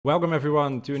Welcome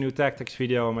everyone to a new tactics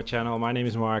video on my channel. My name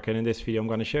is Mark, and in this video I'm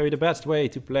going to show you the best way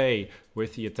to play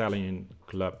with the Italian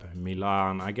club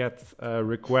Milan. I get a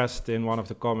request in one of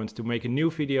the comments to make a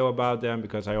new video about them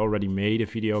because I already made a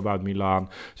video about Milan.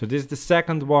 So this is the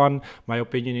second one. My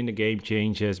opinion in the game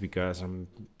changes because I'm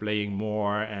playing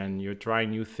more and you're trying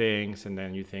new things and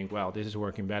then you think, well, this is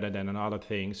working better than another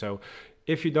thing. So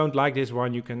if you don't like this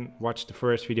one, you can watch the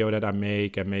first video that I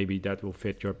make and maybe that will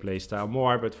fit your playstyle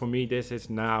more. But for me, this is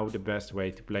now the best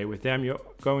way to play with them. You're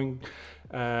going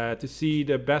to see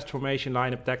the best formation,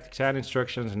 lineup, tactics and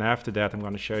instructions. And after that, I'm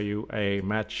going to show you a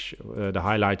match, the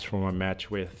highlights from a match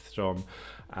with some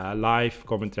live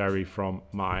commentary from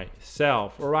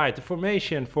myself. All right, the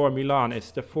formation for Milan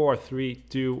is the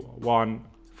 4-3-2-1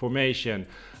 formation.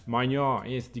 Magnon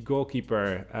is the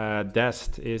goalkeeper,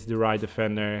 Dest is the right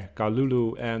defender,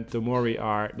 Kalulu and Tomori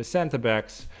are the center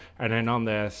backs, and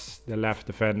Hernandez, the left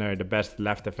defender, the best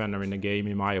left defender in the game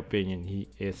in my opinion. He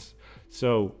is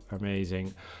so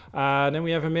amazing. Then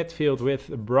we have a midfield with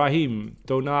Brahim,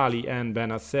 Tonali and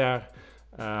Benacer.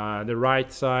 The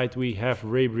right side we have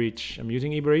Rebrich. I'm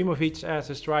using Ibrahimovic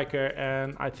as a striker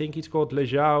and I think he's called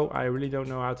Lejao. I really don't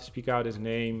know how to speak out his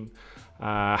name.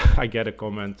 I get a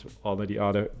comment on the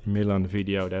other Milan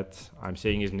video that I'm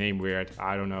saying his name weird.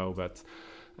 I don't know, but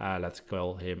let's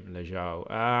call him Lejao.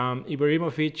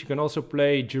 Ibrahimovic, you can also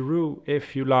play Giroud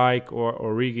if you like, or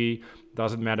Origi.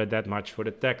 Doesn't matter that much for the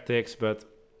tactics, but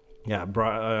yeah,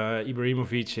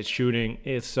 Ibrahimovic, his shooting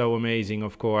is so amazing,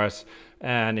 of course.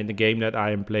 And in the game that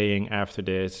I am playing after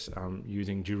this, I'm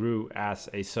using Giroud as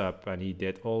a sub, and he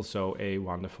did also a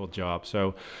wonderful job.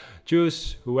 So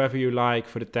choose whoever you like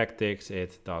for the tactics,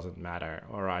 it doesn't matter.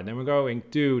 All right, then we're going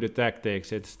to the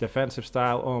tactics. It's defensive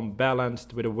style on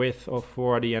balanced with a width of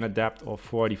 40 and a depth of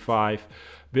 45.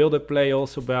 Build up play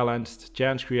also balanced.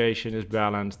 Chance creation is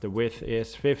balanced. The width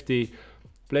is 50.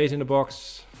 Plays in the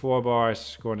box, 4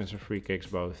 bars, corners and free kicks,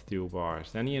 both 2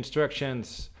 bars. Then the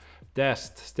instructions,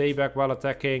 Dest, stay back while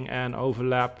attacking and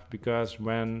overlap, because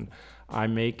when I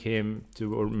make him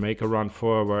to make a run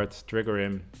forward, trigger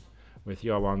him with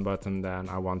your one button, then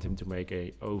I want him to make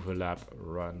a overlap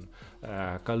run.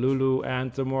 Kalulu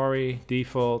and Tomori,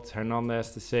 default.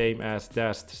 Hernandez, the same as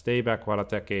Dest, stay back while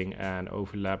attacking and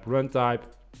overlap run type.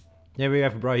 Then we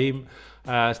have Brahim,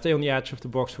 stay on the edge of the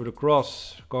box for the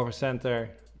cross, cover center.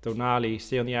 Tonali,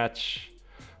 stay on the edge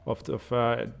of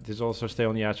this also stay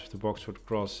on the edge of the box for the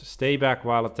cross, stay back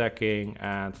while attacking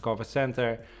and cover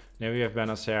center. Then we have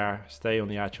Benacer, stay on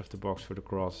the edge of the box for the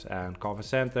cross and cover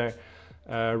center.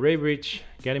 Rebrich,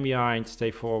 getting behind,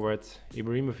 stay forward.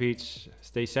 Ibrahimovic,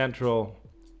 stay central,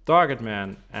 target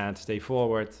man and stay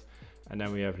forward. And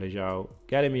then we have Lejao,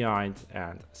 getting behind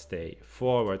and stay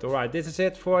forward. All right, this is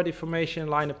it for the formation,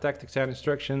 lineup, tactics and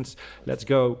instructions. Let's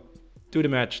go to the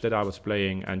match that I was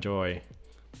playing. Enjoy.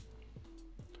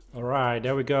 All right,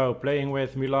 there we go. Playing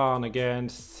with Milan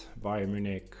against Bayern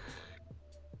Munich.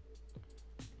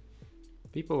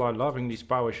 People are loving these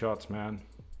power shots, man.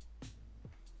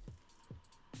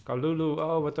 Kalulu,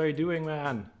 oh, what are you doing,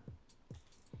 man?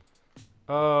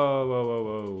 Oh, whoa, whoa,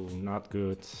 whoa, not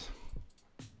good.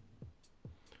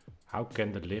 How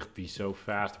can the Ligt be so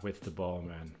fast with the ball,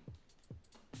 man?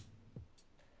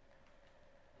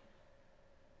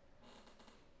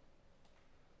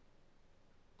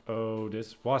 Oh,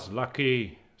 this was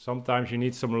lucky. Sometimes you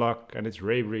need some luck, and it's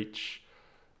Rebrich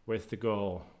with the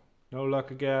goal. No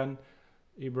luck again.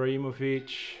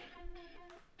 Ibrahimovic.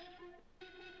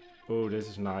 Oh, this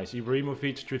is nice.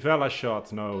 Ibrahimovic, Trivela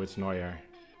shot. No, it's Neuer.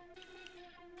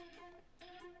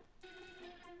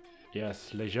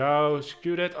 Yes, Lejao,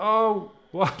 skew it. Oh,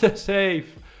 what a save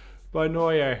by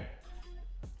Neuer.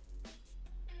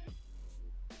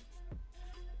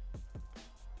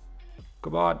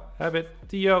 Come on, have it.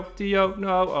 Theo,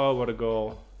 no. Oh, what a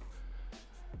goal.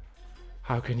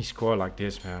 How can he score like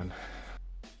this, man?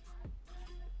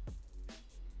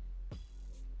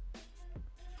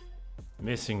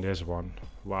 Missing this one.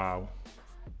 Wow.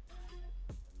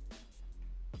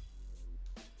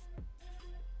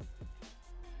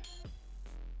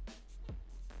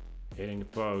 Hitting the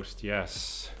post,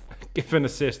 yes. Give an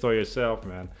assist or yourself,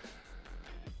 man.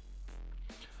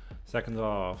 Second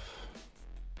half.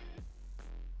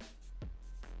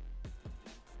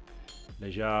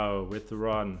 Lejao with the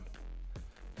run.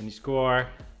 Can he score?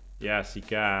 Yes, he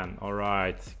can.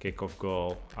 Alright, kickoff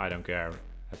goal. I don't care.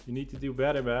 You need to do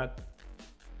better, man.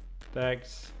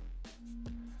 Thanks.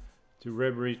 To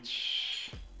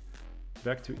Rebrich.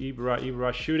 Back to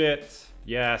Ibra, shoot it.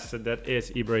 Yes, and that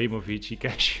is Ibrahimovic. He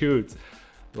can shoot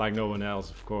like no one else,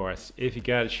 of course. If he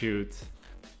can shoot.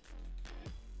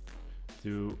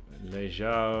 to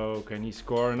Leao. Can he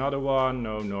score another one?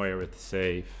 No, Neuer with the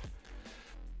save.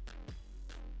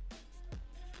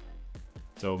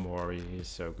 Tomori, he's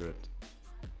so good.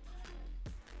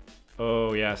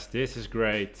 Oh yes, this is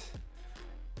great.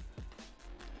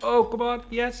 Oh, come on.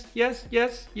 Yes, yes,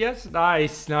 yes, yes.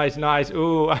 Nice, nice, nice.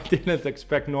 Ooh, I didn't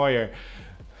expect Neuer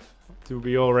to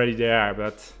be already there,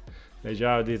 but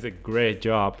Leao did a great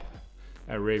job.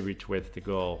 And Rebic with the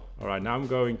goal. Alright, now I'm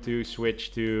going to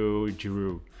switch to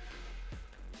Giroud.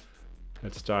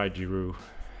 Let's try Giroud.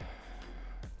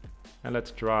 And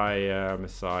let's try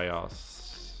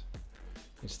Messias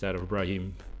instead of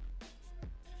Brahim.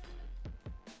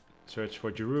 Search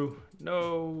for Giroud.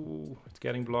 No, it's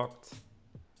getting blocked.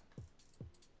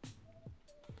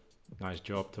 Nice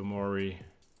job, Tomori.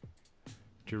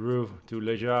 Giroud to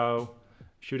Leao.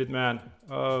 Shoot it, man.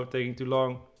 Oh, taking too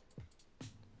long.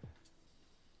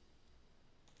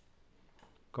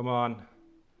 Come on.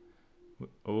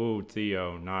 Oh,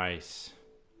 Theo, nice.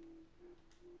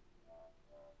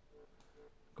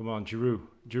 Come on, Giroud.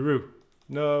 Giroud.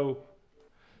 No.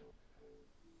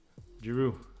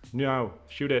 Giroud. No.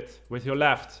 Shoot it with your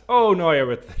left. Oh, Neuer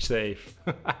with the save.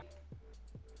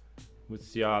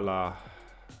 Musiala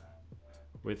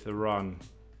with the run.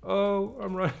 Oh,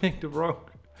 I'm running the wrong.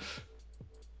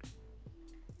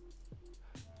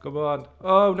 Come on.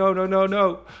 Oh, no, no, no,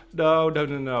 no. No, no,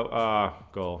 no, no. Ah,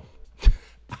 goal.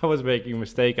 I was making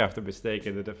mistake after mistake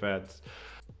in the defense.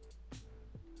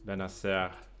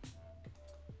 Benacer.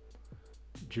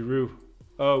 Giroud.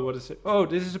 Oh, what is it? Oh,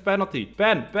 this is a penalty.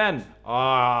 Ben.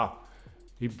 Ah,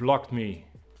 he blocked me.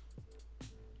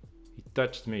 He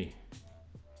touched me.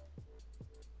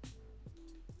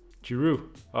 Giroud.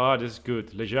 Ah, this is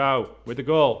good. Leao with the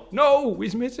goal. No,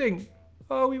 he's missing.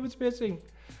 Oh, he was missing.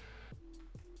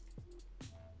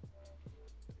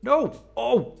 No!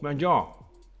 Oh, man, John.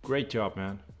 Great job,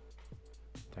 man.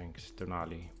 Thanks,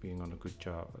 Tonali, being on a good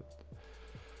job.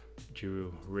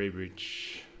 Giroud,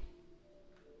 Rebic.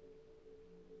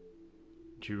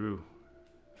 Giroud.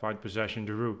 Find possession,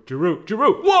 Giroud.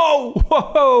 Giroud! Whoa!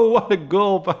 Whoa! What a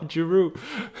goal by Giroud!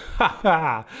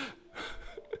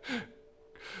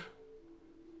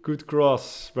 Good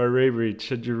cross by Rebic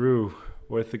and Giroud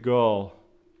with the goal.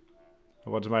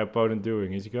 What's my opponent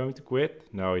doing? Is he going to quit?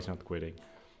 No, he's not quitting.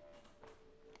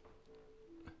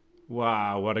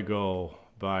 Wow, what a goal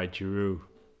by Giroud.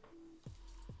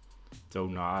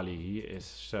 Tonali, he is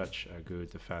such a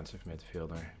good defensive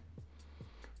midfielder.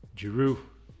 Giroud.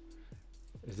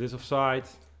 Is this offside?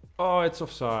 Oh, it's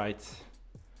offside.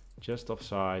 Just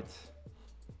offside.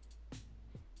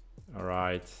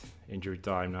 Alright, injury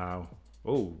time now.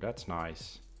 Oh, that's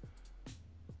nice.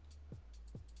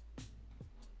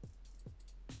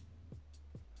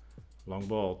 Long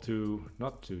ball to,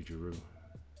 not to Giroud.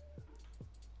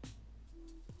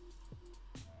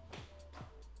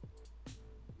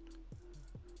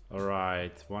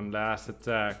 Alright, one last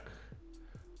attack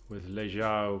with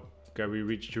Leao. Can we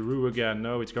reach Giroud again?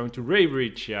 No, it's going to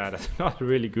Rebic. Yeah, that's not a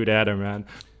really good header, man.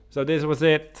 So this was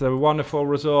it. A wonderful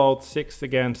result. 6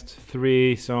 against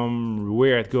 3. Some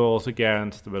weird goals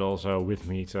against, but also with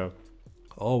me. So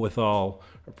all with all,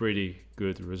 a pretty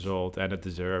good result and a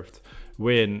deserved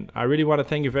win. I really want to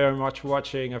thank you very much for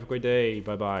watching. Have a great day.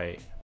 Bye bye.